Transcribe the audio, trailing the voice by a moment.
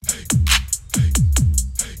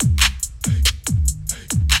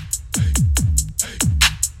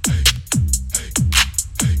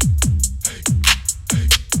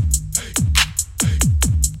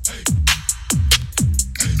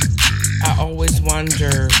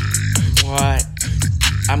wonder what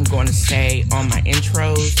I'm going to say on my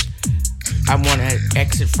intros. I want to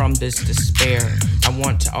exit from this despair. I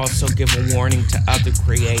want to also give a warning to other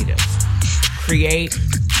creatives. Create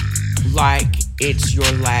like it's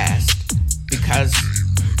your last, because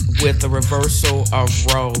with the reversal of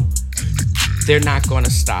Roe, they're not going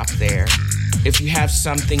to stop there. If you have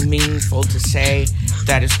something meaningful to say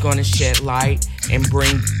that is going to shed light and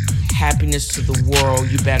bring happiness to the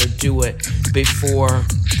world, you better do it before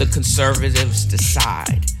the conservatives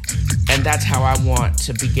decide. And that's how I want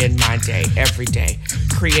to begin my day, every day.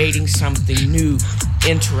 Creating something new,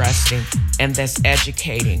 interesting, and that's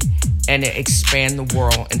educating, and to expand the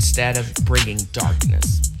world instead of bringing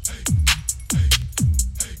darkness.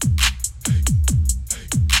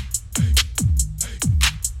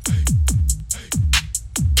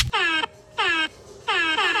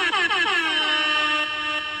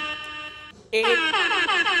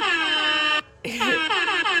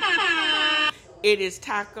 It is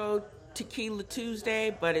Taco Tequila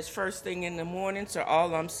Tuesday, but it's first thing in the morning, so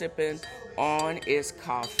all I'm sipping on is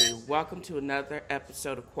coffee. Welcome to another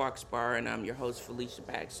episode of Quarks Bar, and I'm your host, Felicia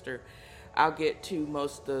Baxter. I'll get to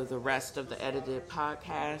most of the rest of the edited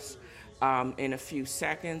podcast in a few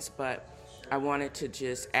seconds, but I wanted to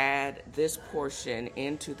just add this portion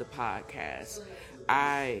into the podcast.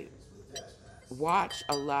 I watch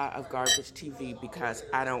a lot of garbage TV because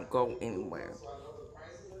I don't go anywhere.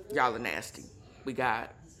 Y'all are nasty. We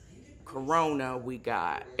got Corona, we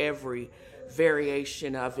got every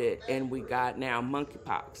variation of it, and we got now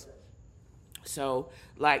monkeypox. So,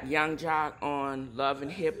 like Young Jock on Love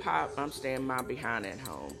and Hip Hop, I'm staying my behind at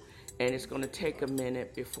home. And it's going to take a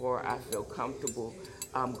minute before I feel comfortable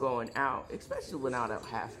going out, especially when I don't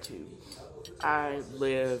have to. I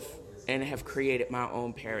live and have created my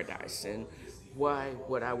own paradise, and why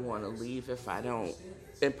would I want to leave if I don't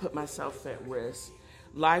and put myself at risk?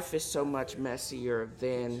 Life is so much messier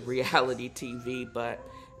than reality TV, but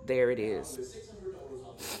there it is.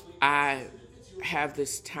 I have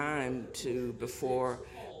this time before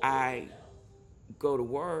I go to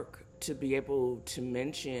work, to be able to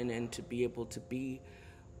mention and to be able to be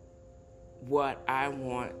what I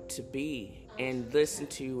want to be and listen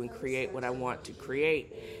to and create what I want to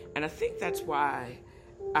create. And I think that's why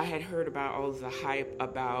I had heard about all of the hype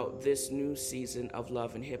about this new season of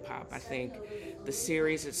Love and Hip Hop. I think the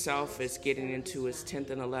series itself is getting into its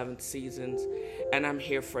 10th and 11th seasons, and I'm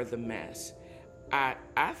here for the mess. I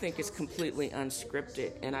think it's completely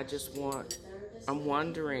unscripted, and I'm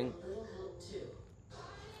wondering,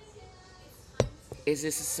 is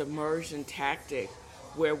this a submersion tactic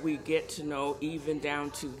where we get to know even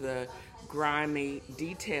down to the grimy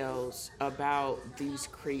details about these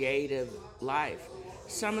creative life?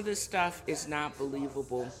 Some of this stuff is not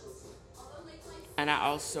believable, and I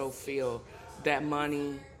also feel that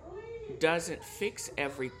money doesn't fix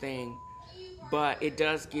everything, but it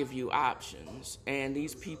does give you options, and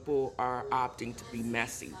these people are opting to be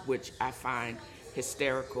messy, which I find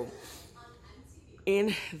hysterical.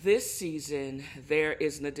 In this season, there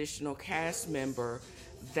is an additional cast member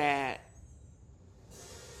that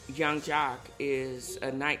Young Jock is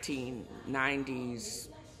a 1990s,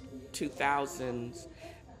 2000s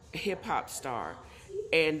hip-hop star,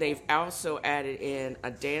 and they've also added in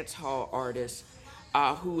a dance hall artist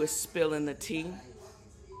who is spilling the tea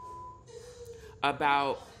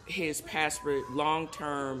about his past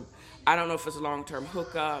long-term, I don't know if it's a long-term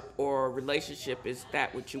hookup or relationship, is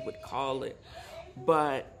that what you would call it,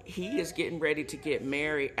 but he is getting ready to get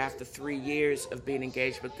married after 3 years of being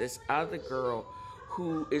engaged with this other girl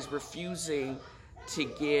who is refusing to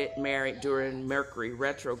get married during Mercury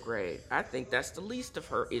retrograde. I think that's the least of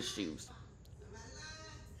her issues.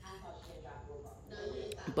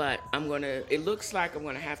 But it looks like I'm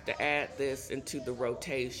going to have to add this into the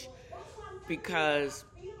rotation because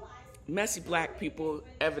messy black people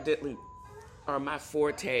evidently are my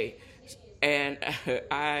forte. And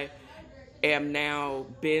I am now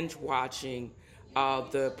binge watching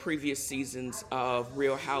the previous seasons of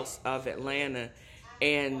Real House of Atlanta.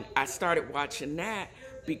 And I started watching that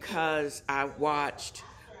because I watched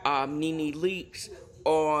Nene Leakes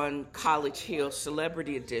on College Hill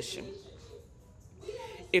Celebrity Edition.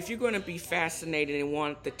 If you're going to be fascinated and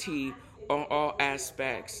want the tea on all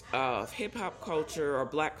aspects of hip-hop culture or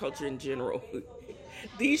black culture in general,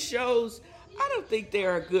 these shows, I don't think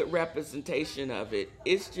they're a good representation of it.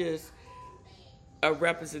 It's just a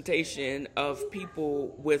representation of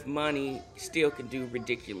people with money still can do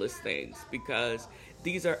ridiculous things, because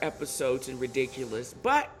these are episodes and ridiculous,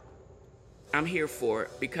 but I'm here for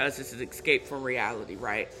it because it's an escape from reality,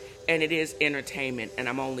 right? And it is entertainment, and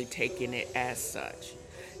I'm only taking it as such.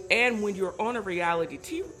 And when you're on a reality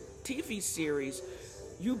TV series,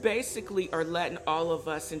 you basically are letting all of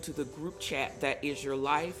us into the group chat that is your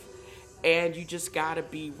life. And you just got to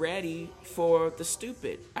be ready for the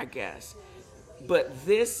stupid, I guess. But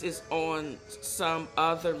this is on some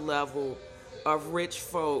other level of rich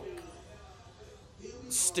folk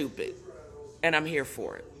stupid. And I'm here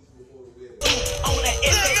for it.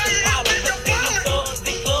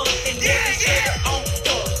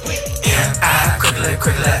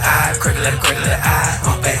 Crickle I,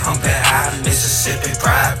 humpy I, Mississippi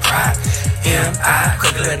pride. M.I.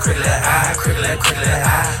 Crickle I,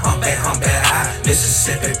 humpy I,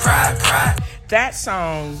 Mississippi pride. That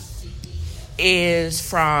song is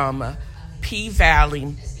from P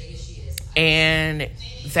Valley, and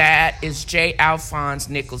that is J. Alphonse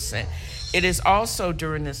Nicholson. It is also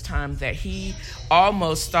during this time that he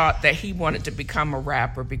almost thought that he wanted to become a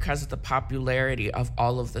rapper because of the popularity of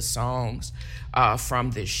all of the songs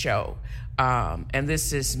from this show. And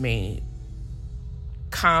this is me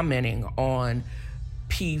commenting on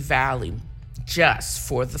P Valley just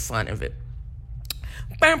for the fun of it.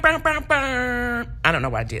 I don't know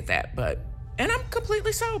why I did that, and I'm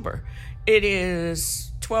completely sober. It is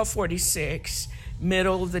 12:46,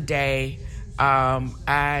 middle of the day.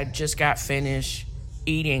 I just got finished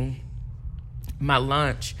eating my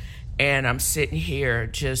lunch, and I'm sitting here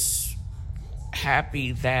just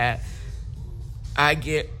happy that I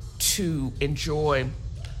get to enjoy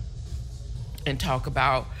and talk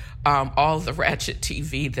about all the Ratchet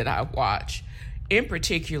TV that I watch. In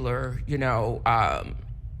particular, not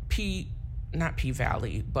P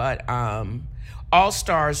Valley, but All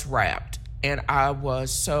Stars Wrapped. And I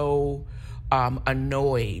was so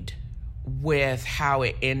annoyed with how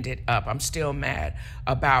it ended up. I'm still mad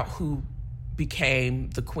about who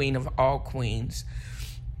became the queen of all queens.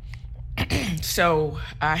 So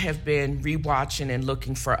I have been rewatching and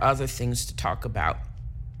looking for other things to talk about.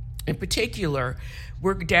 In particular,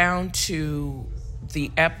 we're down to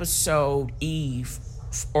the episode eve,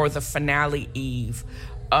 or the finale eve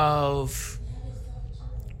of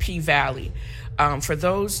P Valley. For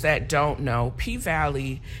those that don't know, P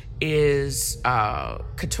Valley is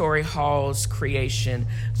Katori Hall's creation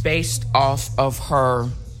based off of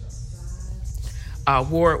her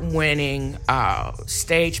award-winning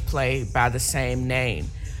stage play by the same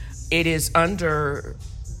name. It is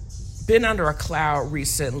been under a cloud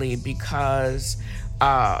recently because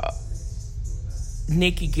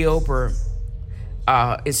Nikki Gilbert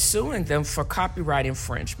is suing them for copyright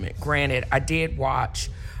infringement. Granted, I did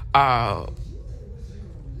watch her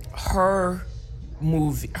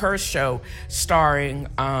show starring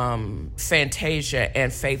Fantasia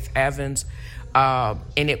and Faith Evans,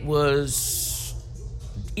 and it was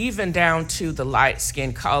even down to the light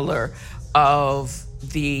skin color of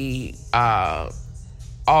the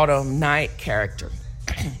Autumn Night character.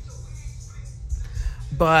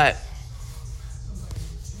 But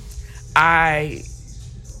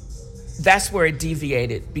that's where it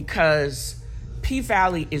deviated, because P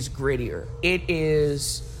Valley is grittier. It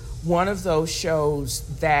is one of those shows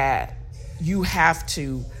that you have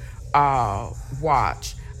to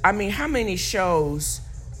watch. I mean, how many shows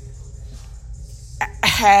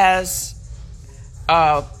has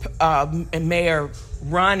a mayor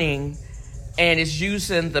running and is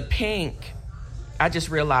using the pink? I just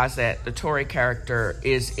realized that the Tory character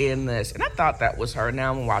is in this, and I thought that was her.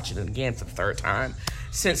 Now I'm watching it again for the third time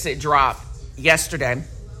since it dropped yesterday.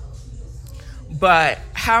 But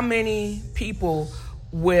how many people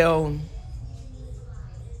will...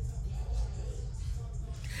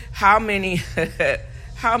 How many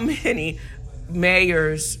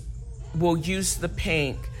mayors will use the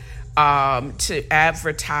pink to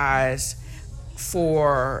advertise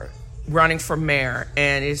for running for mayor?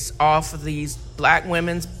 And it's off of these black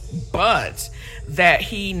women's butts that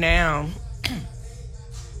he now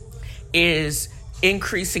is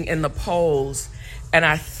increasing in the polls. And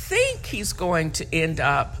I think he's going to end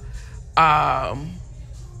up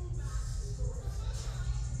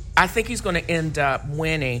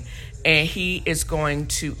winning, and he is going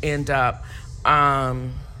to end up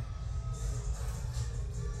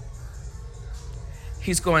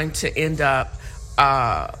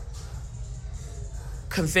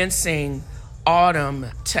convincing Autumn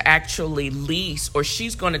to actually lease, or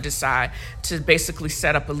she's going to decide to basically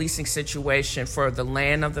set up a leasing situation for the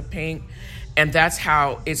land of the pink. And that's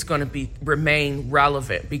how it's going to remain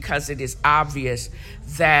relevant, because it is obvious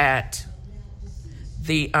that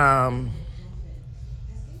the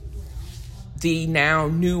now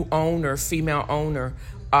new female owner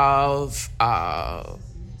of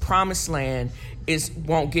Promised Land is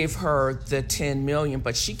won't give her the 10 million,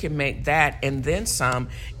 but she can make that and then some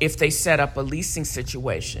if they set up a leasing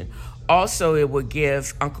situation. Also, it would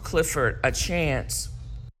give Uncle Clifford a chance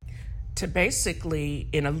to basically,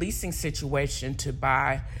 in a leasing situation, to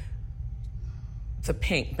buy the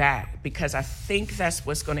pink back, because I think that's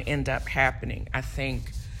what's going to end up happening.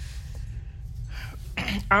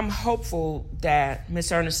 I'm hopeful that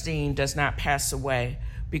Miss Ernestine does not pass away,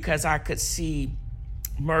 because I could see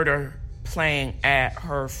murder playing at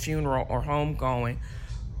her funeral or homegoing,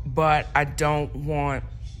 but I don't want,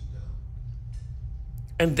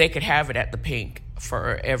 and they could have it at the pink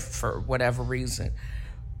for whatever reason,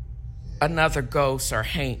 another ghost or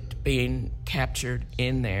haint being captured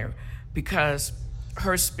in there, because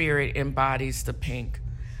her spirit embodies the pink.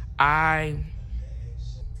 I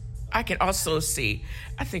can also see,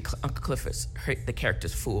 I think Uncle Clifford's the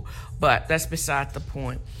character's fool, but that's beside the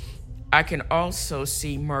point. I can also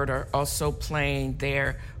see murder also playing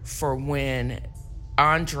there for when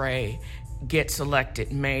Andre gets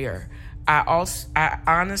elected mayor. I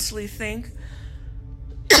honestly think,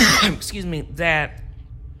 excuse me,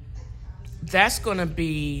 that's going to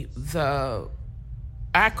be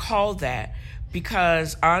I call that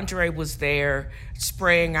because Andre was there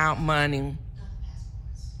spraying out money.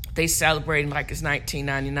 They celebrating like it's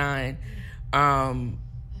 1999.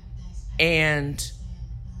 And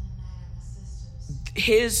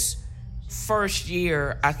his first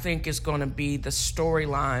year, I think, is going to be the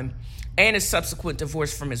storyline, and his subsequent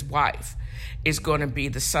divorce from his wife is going to be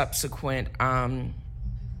the subsequent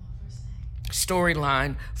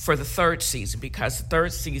storyline for the third season, because the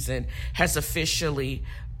third season has officially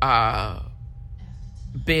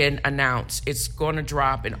been announced. It's going to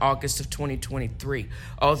drop in August of 2023,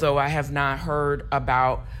 although I have not heard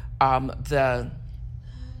about the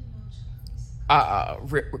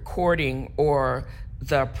recording or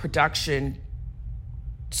the production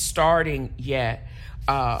starting yet.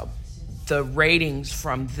 The ratings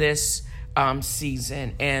from this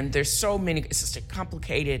season, and there's so many, it's just a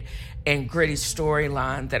complicated and gritty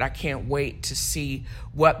storyline that I can't wait to see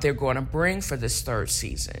what they're going to bring for this third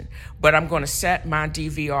season. But I'm going to set my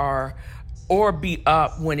DVR or be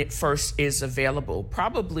up when it first is available.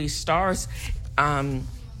 Probably Stars.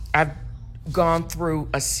 I've gone through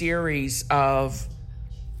a series of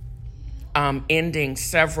ending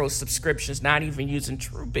several subscriptions, not even using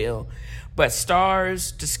Truebill, but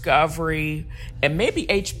Stars, Discovery, and maybe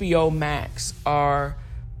HBO Max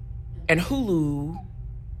and Hulu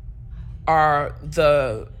are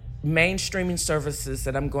the main streaming services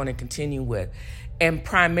that I'm going to continue with, and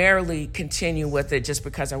primarily continue with it just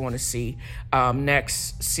because I want to see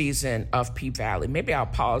next season of P-Valley. Maybe I'll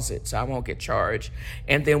pause it so I won't get charged,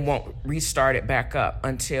 and then won't restart it back up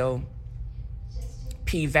until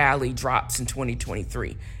P-Valley drops in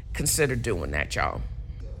 2023. Consider doing that, y'all.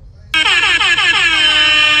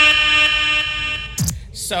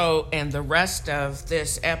 So, and the rest of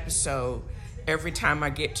this episode, every time I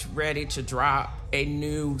get ready to drop a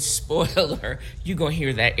new spoiler, you're going to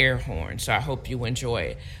hear that air horn. So I hope you enjoy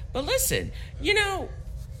it. But listen,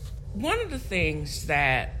 one of the things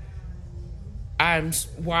that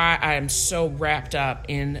why I'm so wrapped up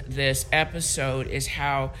in this episode is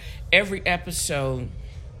how every episode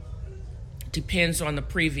depends on the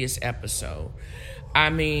previous episode. I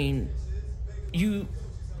mean,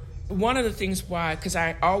 one of the things why, because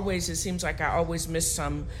it seems like I always miss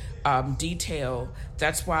some detail.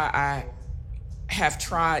 That's why I have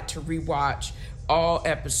tried to rewatch all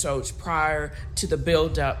episodes prior to the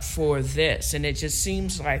build-up for this. And it just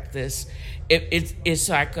seems like this, it's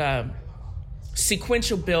like a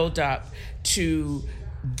sequential build-up to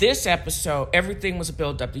this episode. Everything was a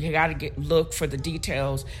build-up. You got to look for the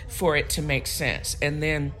details for it to make sense. And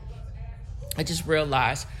then I just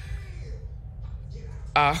realized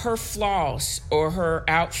her floss or her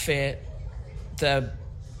outfit, the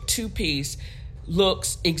two-piece,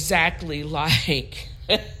 looks exactly like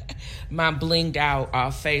my blinged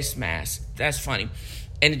out face mask. That's funny.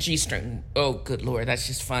 And the G-string. Oh, good Lord. That's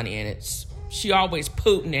just funny. And she always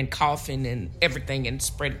pooting and coughing and everything and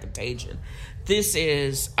spreading contagion. This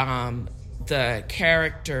is the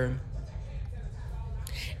character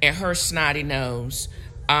and her snotty nose.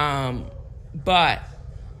 But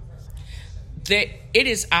it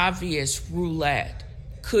is obvious Roulette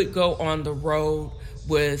could go on the road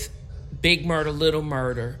with Big Murder, Little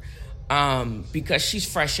Murder, because she's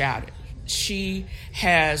fresh out. She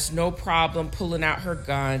has no problem pulling out her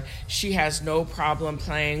gun. She has no problem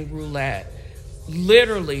playing roulette,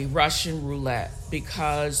 literally Russian roulette,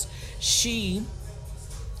 because she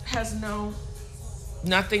has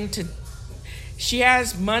she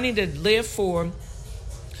has money to live for,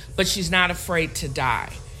 but she's not afraid to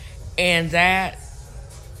die. And that,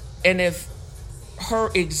 and if her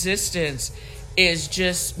existence is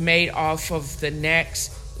just made off of the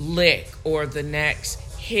next lick or the next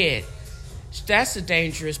hit, that's a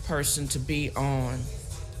dangerous person to be on.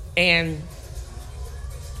 And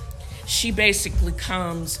she basically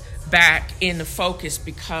comes back into focus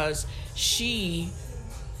because she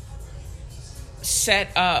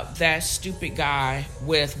set up that stupid guy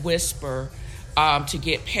with Whisper to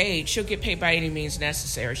get paid. She'll get paid by any means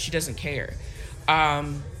necessary. She doesn't care.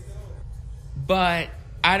 But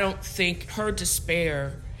I don't think her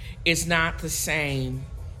despair is not the same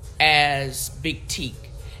as Big Teak.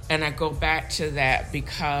 And I go back to that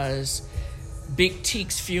because Big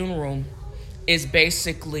Teak's funeral is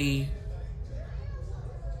basically,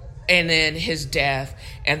 and then his death,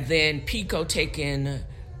 and then Pico taking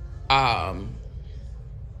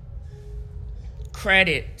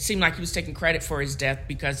credit, seemed like he was taking credit for his death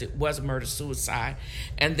because it was a murder-suicide.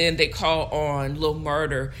 And then they call on Lil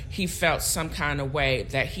Murder. He felt some kind of way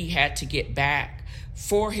that he had to get back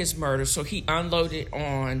for his murder, so he unloaded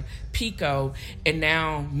on Pico. And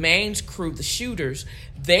now Maine's crew, the shooters,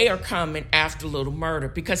 they are coming after Lil Murder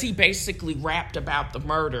because he basically rapped about the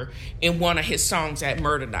murder in one of his songs at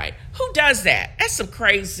Murder Night. Who does that? That's some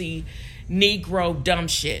crazy Negro dumb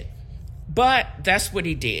shit. But that's what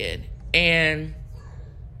he did. And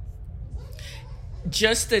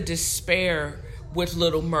just the despair with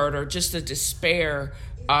Lil Murder, just the despair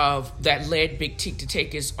of that led Big Teak to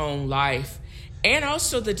take his own life, and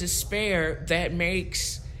also the despair that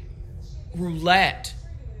makes Roulette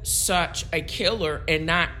such a killer and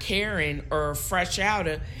not caring or fresh out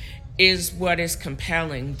of, is what is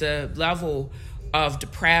compelling. The level of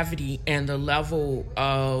depravity and the level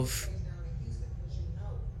of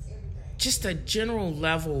just a general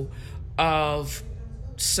level of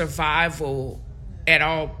survival at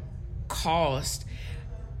all cost.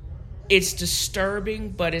 It's disturbing,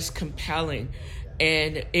 but it's compelling.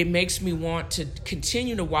 And it makes me want to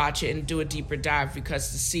continue to watch it and do a deeper dive,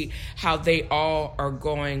 because to see how they all are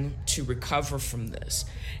going to recover from this.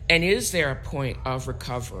 And is there a point of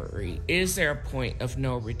recovery? Is there a point of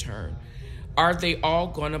no return? Are they all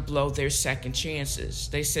going to blow their second chances?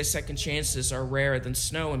 They say second chances are rarer than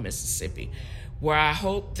snow in Mississippi. Where I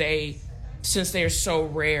hope they, since they are so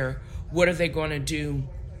rare, what are they going to do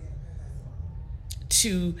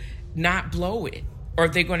to not blow it? Or are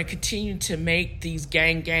they going to continue to make these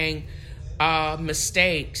gang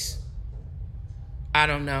mistakes? I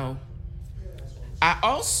don't know. I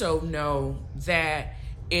also know that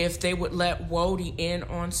if they would let Wody in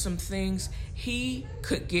on some things, he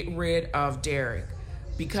could get rid of Derek.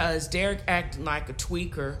 Because Derek acting like a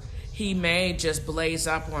tweaker, he may just blaze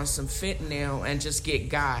up on some fentanyl and just get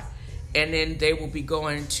got. And then they will be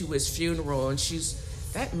going to his funeral, and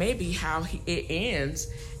that may be how it ends.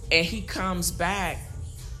 And he comes back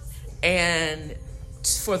and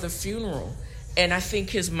for the funeral. And I think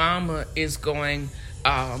his mama is going,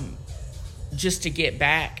 just to get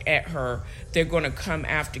back at her, they're going to come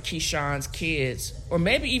after Keyshawn's kids, or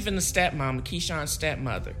maybe even the stepmama, Keyshawn's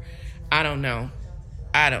stepmother. I don't know.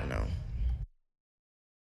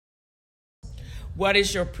 What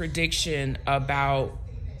is your prediction about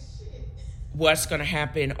what's going to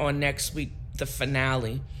happen on next week, the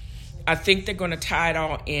finale? I think they're going to tie it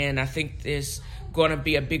all in. I think there's going to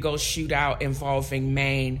be a big old shootout involving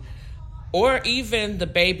Maine, or even the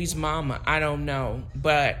baby's mama. I don't know.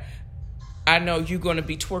 But I know you're going to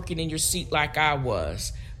be twerking in your seat like I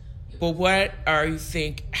was. But what are you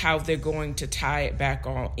think how they're going to tie it back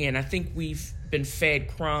all in? I think we've been fed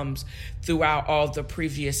crumbs throughout all the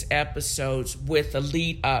previous episodes with a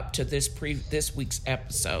lead up to this week's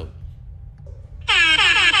episode.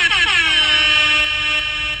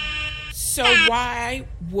 So why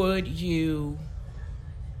would you,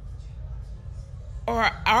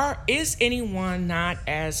 or is anyone not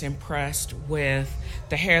as impressed with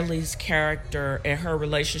the Haley's character and her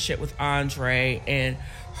relationship with Andre and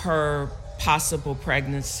her possible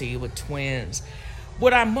pregnancy with twins?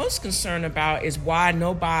 What I'm most concerned about is why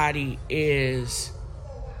nobody is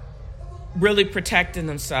really protecting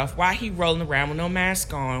themselves. Why he rolling around with no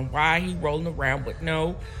mask on? Why he rolling around with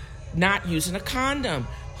not using a condom?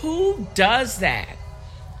 Who does that?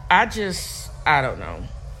 I don't know.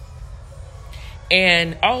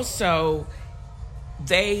 And also,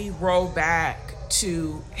 they roll back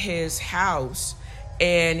to his house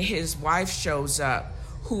and his wife shows up,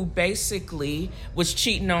 who basically was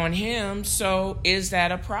cheating on him. So is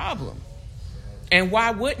that a problem? And why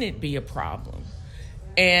wouldn't it be a problem?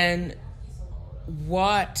 And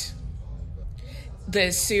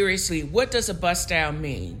seriously, what does a bust down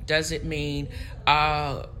mean? Does it mean,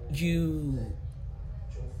 you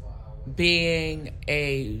being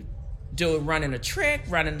running a trick,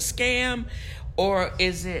 running a scam, or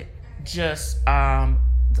is it just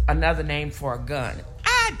another name for a gun?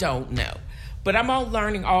 I don't know. But I'm all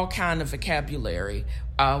learning all kind of vocabulary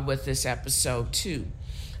with this episode too.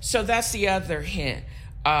 So that's the other hint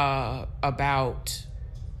about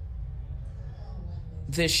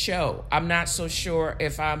this show. I'm not so sure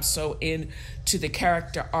if I'm so into the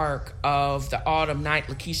character arc of the Autumn Night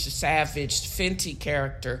Lakeisha Savage Fenty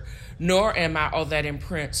character, nor am I all that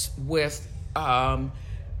impressed with the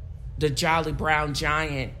Jolly Brown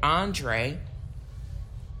Giant Andre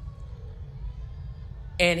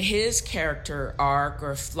and his character arc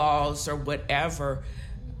or flaws or whatever.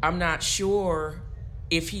 I'm not sure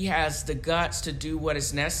if he has the guts to do what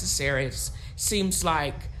is necessary. It seems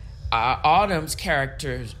like Autumn's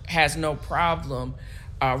character has no problem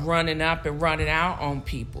running up and running out on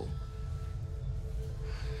people.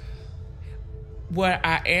 What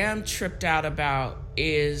I am tripped out about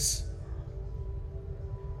is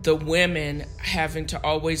the women having to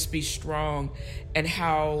always be strong and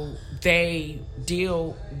how they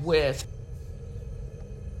deal with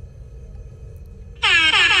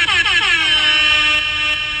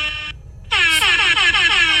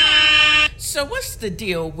So what's the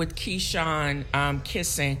deal with Keyshawn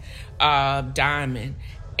kissing Diamond?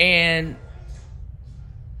 And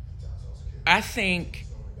I think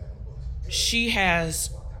she is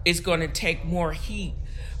going to take more heat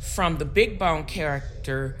from the Big Bone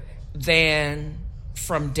character than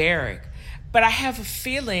from Derek. But I have a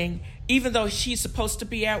feeling, even though she's supposed to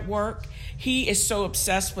be at work, he is so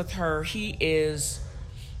obsessed with her. He is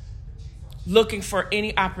looking for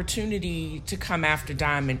any opportunity to come after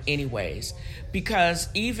Diamond anyways. Because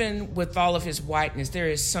even with all of his whiteness, there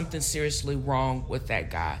is something seriously wrong with that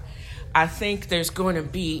guy. I think there's going to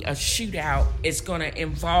be a shootout. It's going to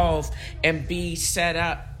involve and be set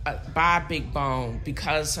up by Big Bone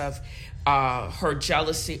because of her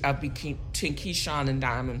jealousy between Keyshawn and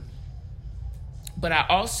Diamond. But I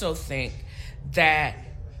also think that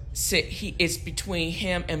it's between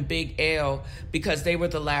him and Big L because they were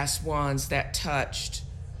the last ones that touched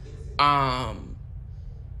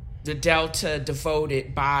the Delta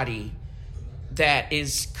devoted body that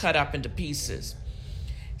is cut up into pieces.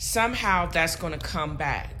 Somehow that's going to come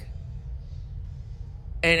back.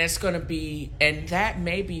 And that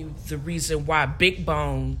may be the reason why Big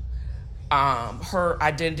Bone, her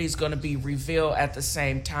identity is going to be revealed at the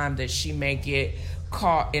same time that she may get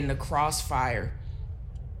caught in the crossfire.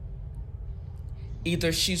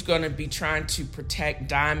 Either she's going to be trying to protect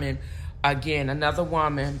Diamond, again, another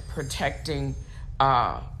woman protecting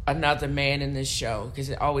another man in this show, because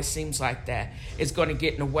it always seems like that. It's going to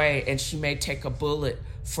get in the way, and she may take a bullet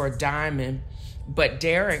for Diamond, but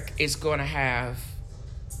Derek is going to have...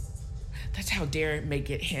 That's how Derek may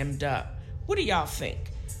get hemmed up. What do y'all think?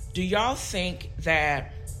 Do y'all think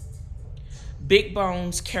that Big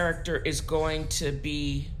Bone's character is going to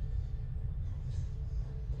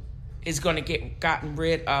get gotten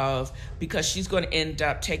rid of because she's going to end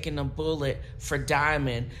up taking a bullet for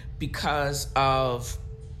Diamond because of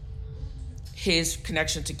his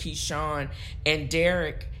connection to Keyshawn and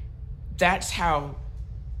Derek? That's how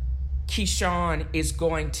Keyshawn is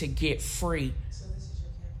going to get free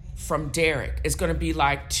from Derek. It's going to be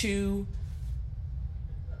like two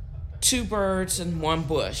birds in one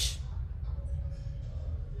bush.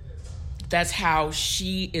 That's how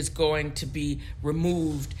she is going to be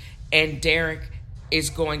removed, and Derek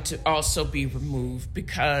is going to also be removed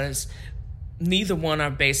because neither one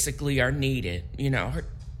are needed. You know,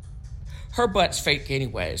 her butt's fake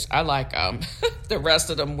anyways. I like the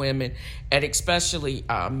rest of them women, and especially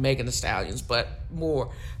Megan Thee Stallions, but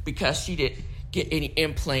more because she didn't get any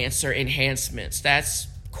implants or enhancements. That's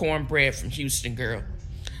cornbread from Houston, girl.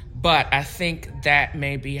 But I think that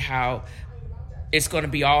may be how it's going to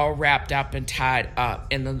be all wrapped up and tied up.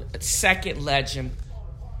 And the second legend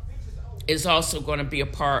is also going to be a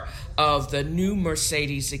part of the new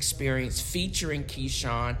Mercedes experience featuring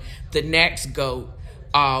Keyshawn, the next GOAT,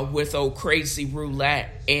 with old Crazy Roulette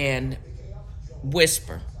and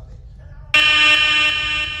Whisper.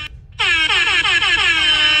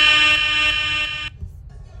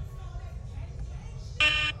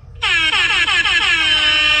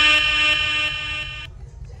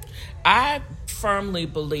 I firmly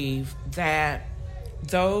believe that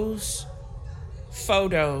those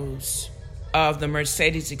photos of the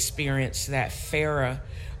Mercedes experience that Farrah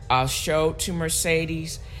showed to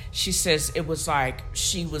Mercedes, she says it was like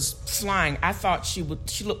she was flying. I thought she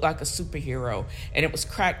looked like a superhero, and it was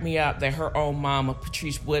cracked me up that her own mama,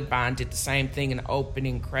 Patrice Woodbine, did the same thing in the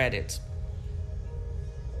opening credits.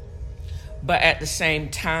 But at the same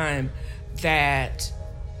time, that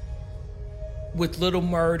with Little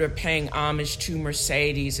Murder paying homage to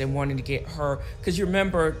Mercedes and wanting to get her, because you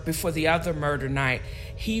remember before the other murder night,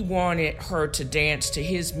 he wanted her to dance to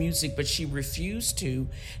his music, but she refused to.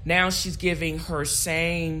 Now she's giving her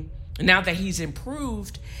same, now that he's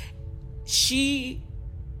improved, she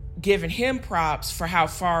giving him props for how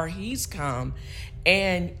far he's come.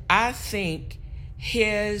 And I think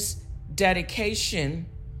his dedication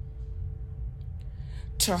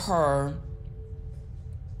to her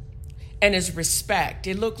and his respect.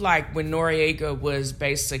 It looked like when Noriega was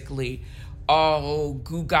basically all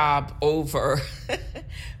googob over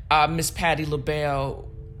Miss Patti LaBelle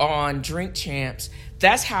on Drink Champs,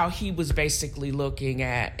 that's how he was basically looking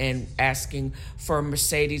at and asking for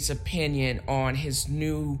Mercedes' opinion on his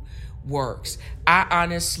new works. I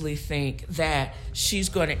honestly think that she's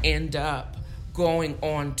going to end up going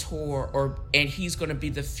on tour, and he's going to be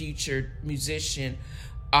the featured musician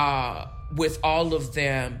with all of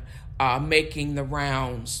them making the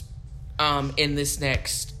rounds in this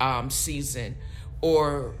next season.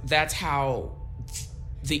 Or that's how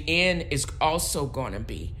the end is also going to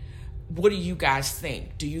be. What do you guys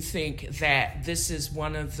think? Do you think that this is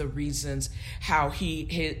one of the reasons how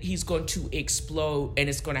he's going to explode, and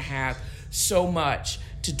it's going to have so much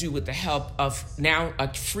to do with the help of now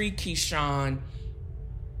a free Keyshawn,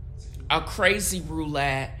 a crazy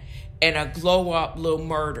roulette, and a glow up Little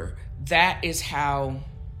Murder? That is how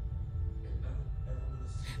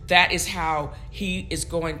he is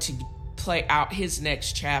going to play out his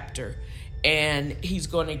next chapter, and he's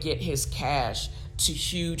going to get his cash to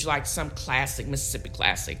huge, like some classic Mississippi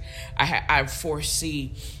classic. I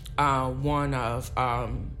foresee one of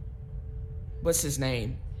what's his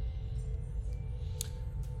name?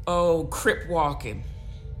 Oh, Crip Walking,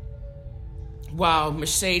 while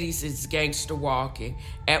Mercedes is gangster walking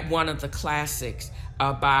at one of the classics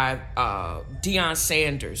by Deion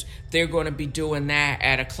Sanders. They're going to be doing that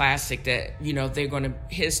at a classic that, you know,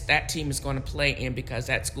 that team is going to play in, because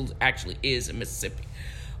that school actually is in Mississippi.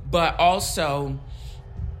 But also,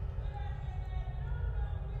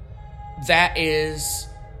 that is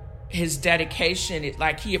his dedication.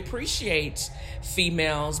 Like, he appreciates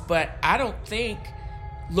females, but I don't think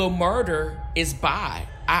Lil Murder is bi.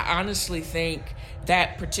 I honestly think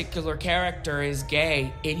that particular character is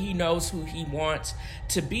gay, and he knows who he wants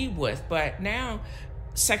to be with. But now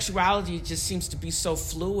sexuality just seems to be so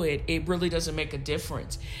fluid, it really doesn't make a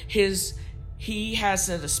difference. He has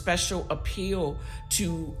a special appeal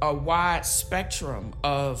to a wide spectrum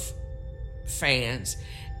of fans.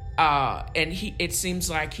 And it seems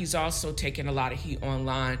like he's also taken a lot of heat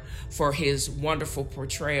online for his wonderful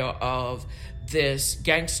portrayal of this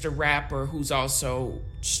gangster rapper who's also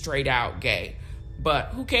straight out gay. But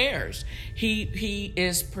who cares? He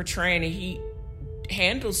is portraying, and he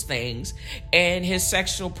handles things, and his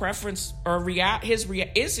sexual preference is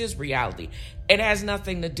his reality. It has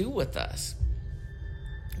nothing to do with us.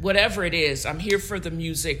 Whatever it is, I'm here for the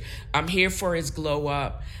music. I'm here for his glow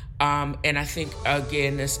up. And I think,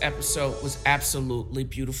 again, this episode was absolutely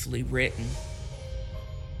beautifully written.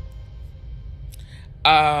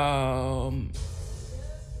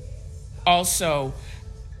 Also,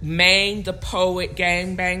 Maine, the poet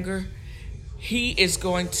gangbanger, he is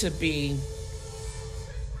going to be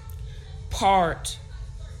part,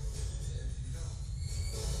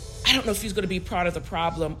 I don't know if he's going to be part of the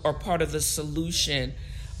problem or part of the solution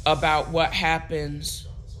about what happens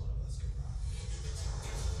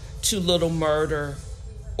to Little Murder,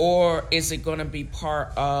 or is it going to be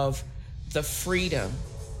part of the freedom?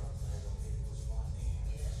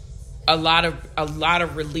 A lot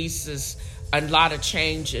of releases, a lot of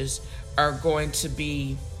changes are going to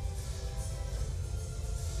be,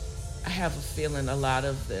 I have a feeling a lot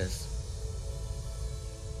of this.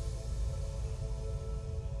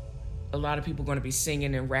 A lot of people are going to be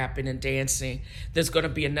singing and rapping and dancing. There's going to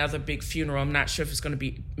be another big funeral. I'm not sure if it's going to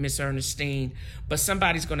be Miss Ernestine, but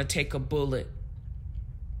somebody's going to take a bullet.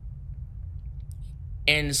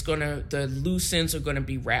 And the loose ends are going to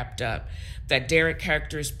be wrapped up. That Derek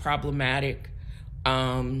character is problematic.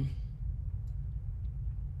 Even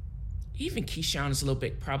Keyshawn is a little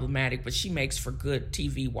bit problematic, but she makes for good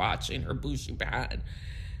TV watching, her bougie behind.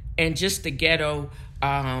 And just the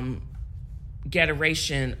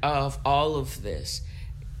ghettoration of all of this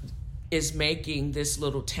is making this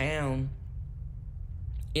little town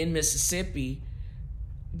in Mississippi,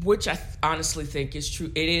 which I honestly think is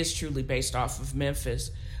true. It is truly based off of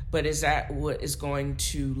Memphis, but is that what is going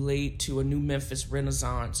to lead to a new Memphis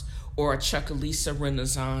Renaissance or a Chucalissa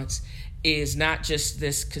Renaissance? Is not just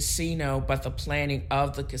this casino, but the planning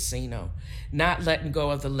of the casino, not letting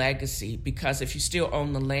go of the legacy. Because if you still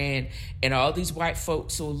own the land and all these white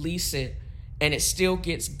folks will lease it and it still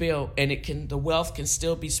gets built and the wealth can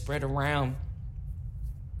still be spread around,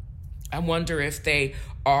 I wonder if they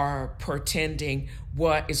are pretending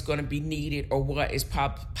what is going to be needed or what is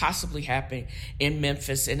possibly happening in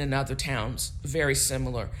Memphis and in other towns very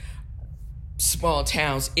similar. Small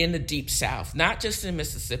towns in the deep South, not just in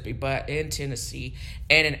Mississippi, but in Tennessee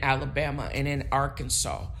and in Alabama and in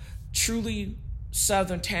Arkansas. Truly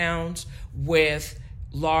Southern towns with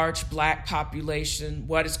large Black population,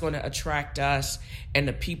 what is going to attract us and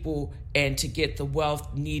the people and to get the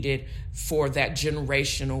wealth needed for that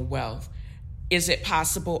generational wealth. Is it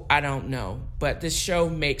possible? I don't know. But this show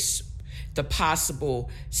makes the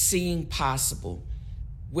possible seem possible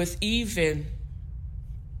with even,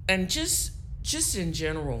 and just in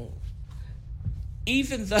general,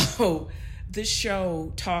 even though this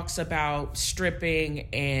show talks about stripping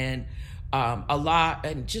and a lot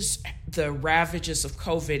and just the ravages of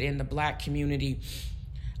COVID in the Black community,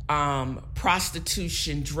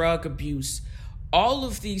 prostitution, drug abuse, all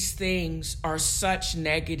of these things are such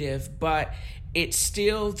negative, but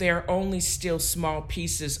they're only still small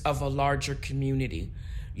pieces of a larger community.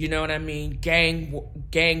 You know what I mean?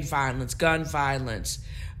 Gang violence, gun violence,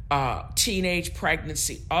 teenage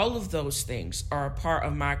pregnancy, all of those things are a part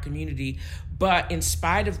of my community. But in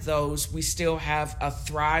spite of those, we still have a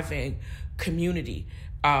thriving community.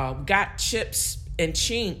 Got chips and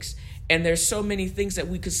chinks, and there's so many things that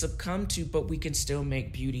we could succumb to, but we can still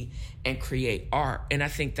make beauty and create art. And I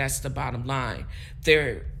think that's the bottom line.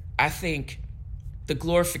 I think the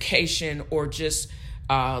glorification or just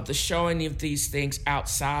the showing of these things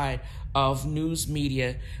outside of news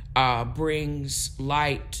media brings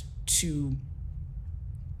light to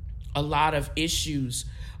a lot of issues,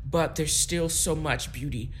 but there's still so much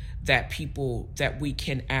beauty that we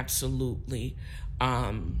can absolutely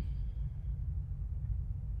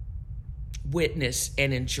witness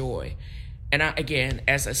and enjoy. And again,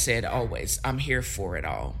 as I said, always, I'm here for it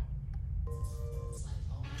all.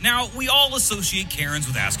 Now, we all associate Karens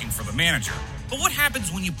with asking for the manager, but what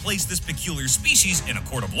happens when you place this peculiar species in a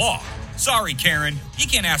court of law? Sorry, Karen, you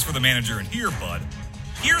can't ask for the manager in here, bud.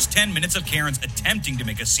 Here's 10 minutes of Karens attempting to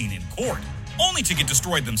make a scene in court, only to get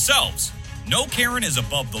destroyed themselves. No Karen is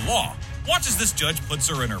above the law. Watch as this judge puts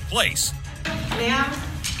her in her place. Ma'am,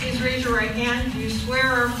 please raise your right hand. Do you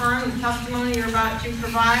swear or affirm the testimony you're about to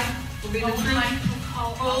provide will be the truth,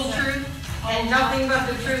 whole truth, and nothing but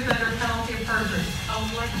the truth under penalty of perjury?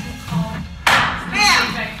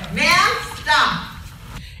 Ma'am, stop.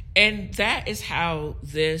 And that is how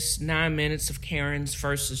this 9 minutes of Karen's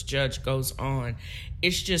versus Judge goes on.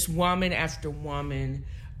 It's just woman after woman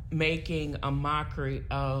making a mockery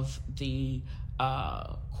of the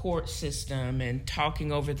court system and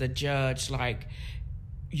talking over the judge, like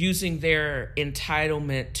using their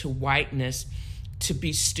entitlement to whiteness to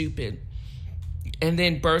be stupid, and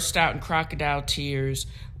then burst out in crocodile tears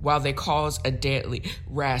while they cause a deadly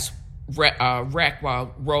wreck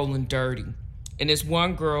while rolling dirty. And this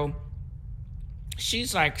one girl,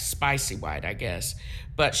 she's like spicy white, I guess,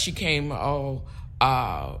 but she came to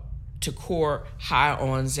court high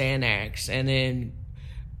on Xanax and then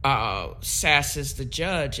sasses the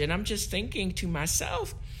judge. And I'm just thinking to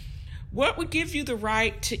myself, what would give you the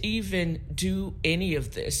right to even do any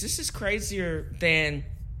of this? This is crazier than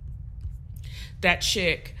that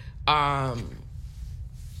chick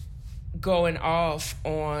going off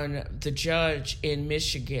on the judge in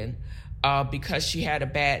Michigan because she had a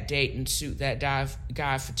bad date and sued that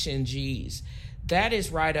guy for 10 G's. That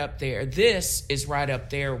is right up there. This is right up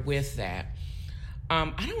there with that.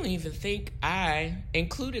 I don't even think I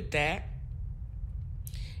included that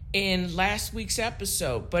in last week's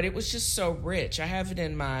episode, but it was just so rich. I have it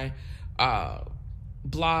in my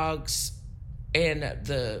blogs and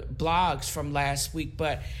the blogs from last week,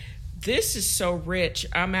 but this is so rich.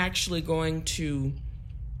 I'm actually going to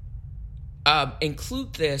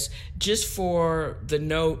include this just for the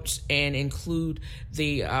notes and include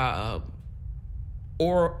the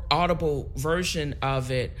or audible version of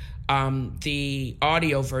it, the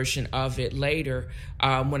audio version of it later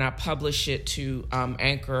when I publish it to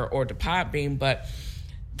Anchor or the Podbean. But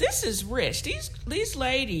this is rich. These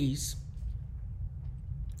ladies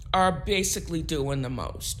are basically doing the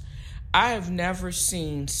most. I have never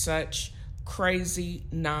seen such crazy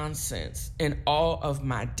nonsense in all of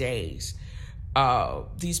my days.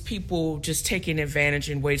 These people just taking advantage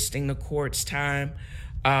and wasting the court's time.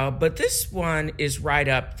 But this one is right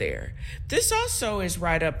up there. This also is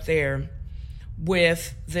right up there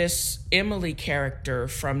with this Emily character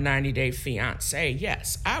from 90 Day Fiancé.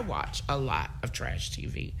 Yes, I watch a lot of trash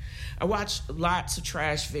TV. I watch lots of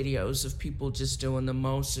trash videos of people just doing the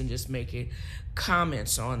most and just making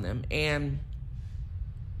comments on them. And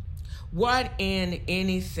what in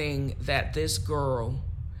anything that this girl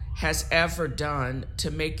has ever done to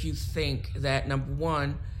make you think that, number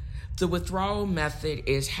one, the withdrawal method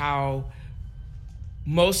is how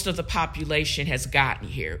most of the population has gotten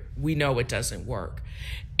here. We know it doesn't work.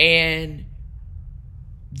 And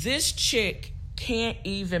this chick can't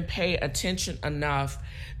even pay attention enough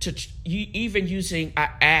to even using an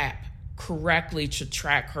app correctly to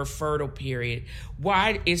track her fertile period.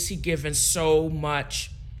 Why is he giving so much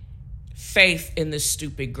faith in this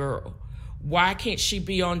stupid girl? Why can't she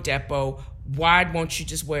be on Depo? Why won't you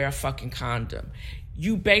just wear a fucking condom?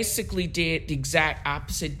 You basically did the exact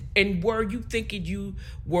opposite. And were you thinking you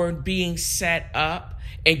were being set up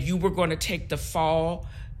and you were going to take the fall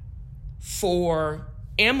for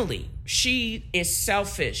Emily? She is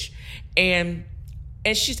selfish and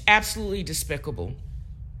she's absolutely despicable.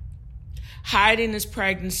 Hiding this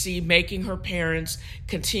pregnancy, making her parents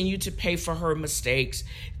continue to pay for her mistakes.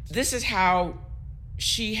 This is how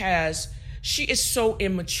she is so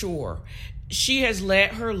immature. She has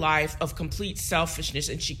led her life of complete selfishness,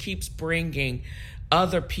 and she keeps bringing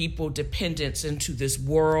other people dependence into this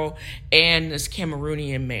world and this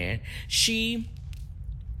Cameroonian man. She's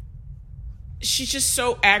just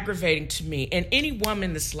so aggravating to me, and any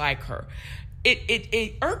woman that's like her.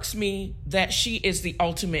 It irks me that she is the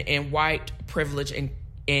ultimate in white privilege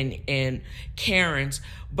and Karens,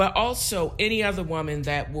 but also any other woman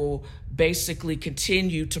that will basically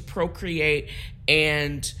continue to procreate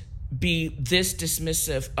and be this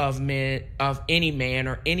dismissive of men, of any man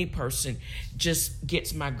or any person, just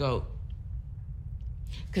gets my goat.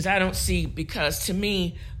 Because to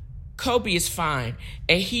me, Kobe is fine,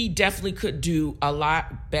 and he definitely could do a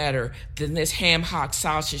lot better than this ham hock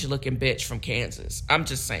sausage looking bitch from Kansas. I'm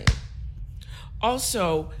just saying.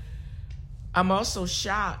 Also, I'm also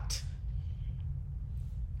shocked.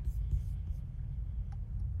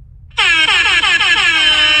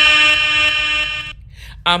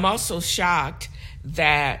 I'm also shocked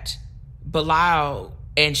that Bilal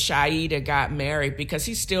and Shaida got married, because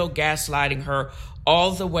he's still gaslighting her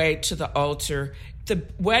all the way to the altar. The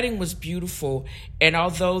wedding was beautiful, and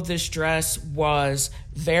although this dress was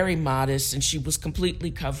very modest and she was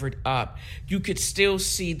completely covered up, you could still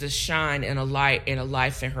see the shine and a light and a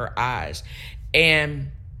life in her eyes.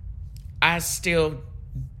 And I still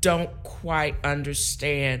don't quite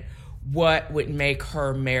understand what would make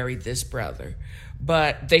her marry this brother.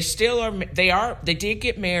 But they did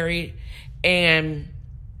get married, and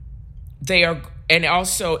and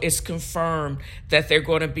also it's confirmed that they're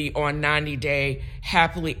going to be on 90 Day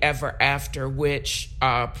Happily Ever After, which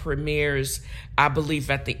premieres, I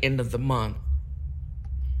believe, at the end of the month.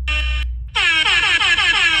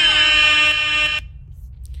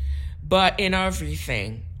 But in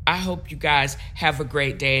everything, I hope you guys have a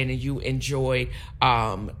great day and you enjoy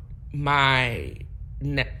my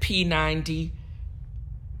P90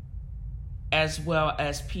 as well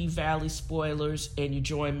as P-Valley spoilers, and you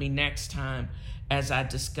join me next time as I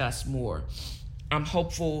discuss more. I'm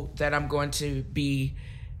hopeful that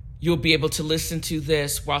you'll be able to listen to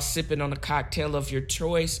this while sipping on a cocktail of your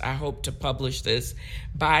choice. I hope to publish this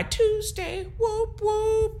by Tuesday. Whoop,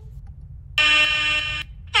 whoop.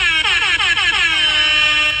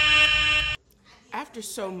 After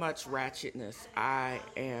so much ratchetness, I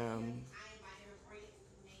am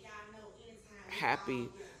happy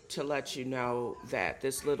to let you know that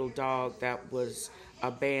this little dog that was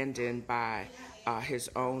abandoned by his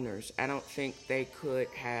owners, I don't think they could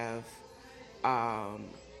have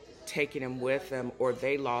taken him with them, or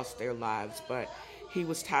they lost their lives, but he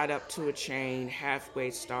was tied up to a chain,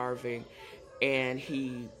 halfway starving, and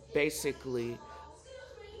he basically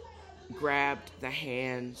grabbed the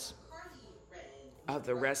hands of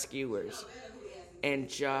the rescuers and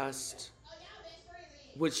just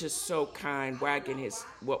was just so kind, wagging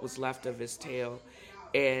what was left of his tail,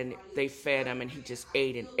 and they fed him, and he just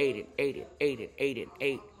ate and ate and ate and ate and ate and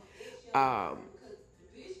ate.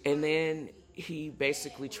 And then he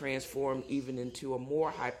basically transformed even into a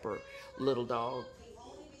more hyper little dog.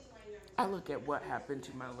 I look at what happened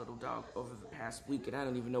to my little dog over the past week, and I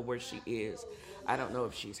don't even know where she is. I don't know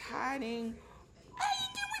if she's hiding. How you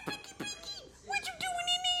doing, Pinky Pinky? What you doing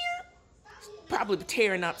in here? Probably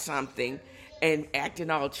tearing up something and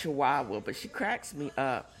acting all chihuahua, but she cracks me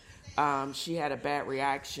up. She had a bad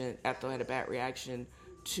reaction. Ethel had a bad reaction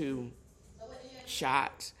to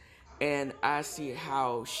shots, and I see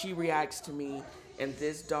how she reacts to me, and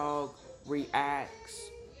this dog reacts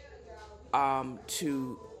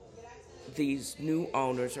to these new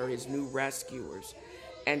owners or his new rescuers,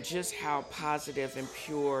 and just how positive and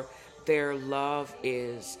pure their love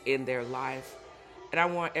is in their life. And I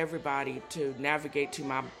want everybody to navigate to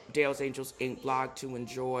my Dale's Angels Inc. blog to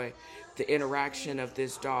enjoy the interaction of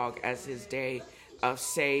this dog as his day of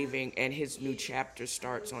saving and his new chapter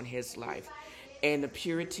starts on his life. And the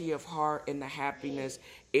purity of heart and the happiness,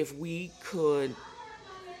 if we could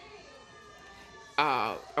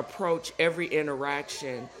approach every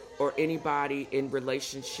interaction or anybody in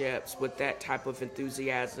relationships with that type of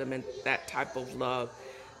enthusiasm and that type of love,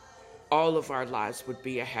 all of our lives would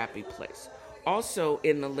be a happy place. Also,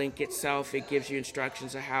 in the link itself, it gives you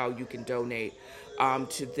instructions of how you can donate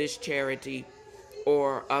to this charity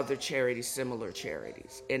or other charities, similar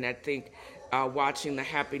charities. And I think watching the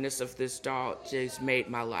happiness of this dog just made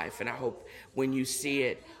my life. And I hope when you see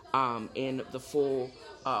it in the full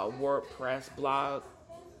WordPress blog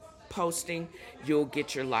posting, you'll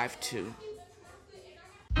get your life too.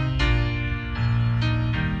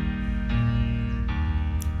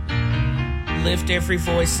 Lift every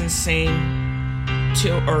voice and sing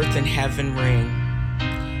till earth and heaven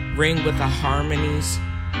ring. Ring with the harmonies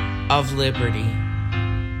of liberty.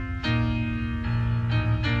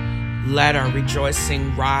 Let our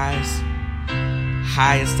rejoicing rise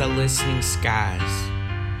high as the listening skies.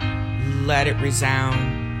 Let it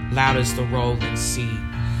resound loud as the rolling sea.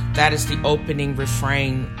 That is the opening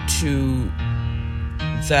refrain to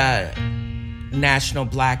the National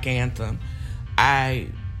Black Anthem. I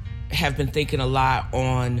have been thinking a lot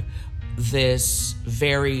on the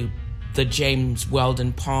James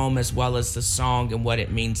Weldon poem as well as the song and what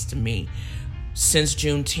it means to me since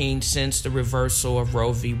Juneteenth, since the reversal of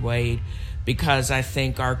Roe v. Wade, because I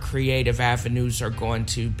think our creative avenues are going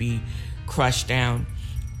to be crushed down.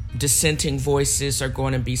 Dissenting voices are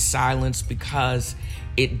going to be silenced because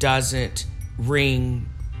it doesn't ring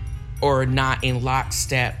or not in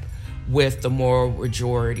lockstep with the moral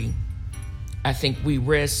majority. I think we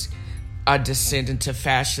risk a descent into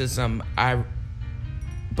fascism,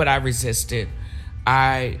 but I resist it.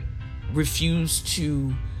 I refuse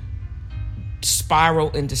to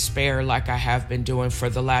spiral in despair like I have been doing for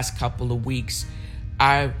the last couple of weeks.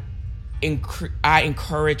 I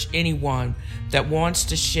encourage anyone that wants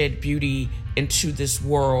to shed beauty into this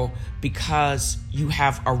world, because you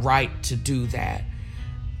have a right to do that.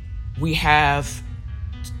 We have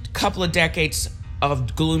a couple of decades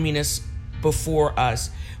of gloominess before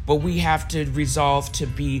us, but we have to resolve to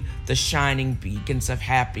be the shining beacons of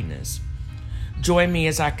happiness. Join me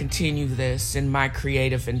as I continue this in my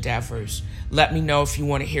creative endeavors. Let me know if you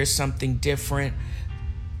want to hear something different.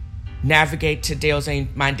 Navigate to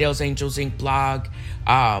my Dale's Angels Inc. blog.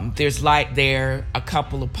 There's light there, a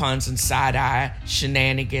couple of puns and side-eye,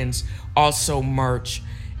 shenanigans, also merch.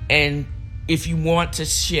 And if you want to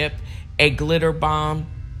ship a glitter bomb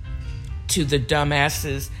to the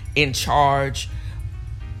dumbasses in charge,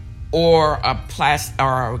 or a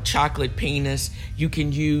chocolate penis, you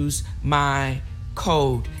can use my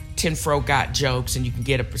code Tinfro Got Jokes, and you can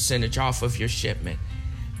get a percentage off of your shipment.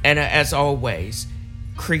 And as always,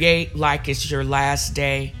 create like it's your last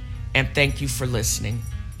day, and thank you for listening.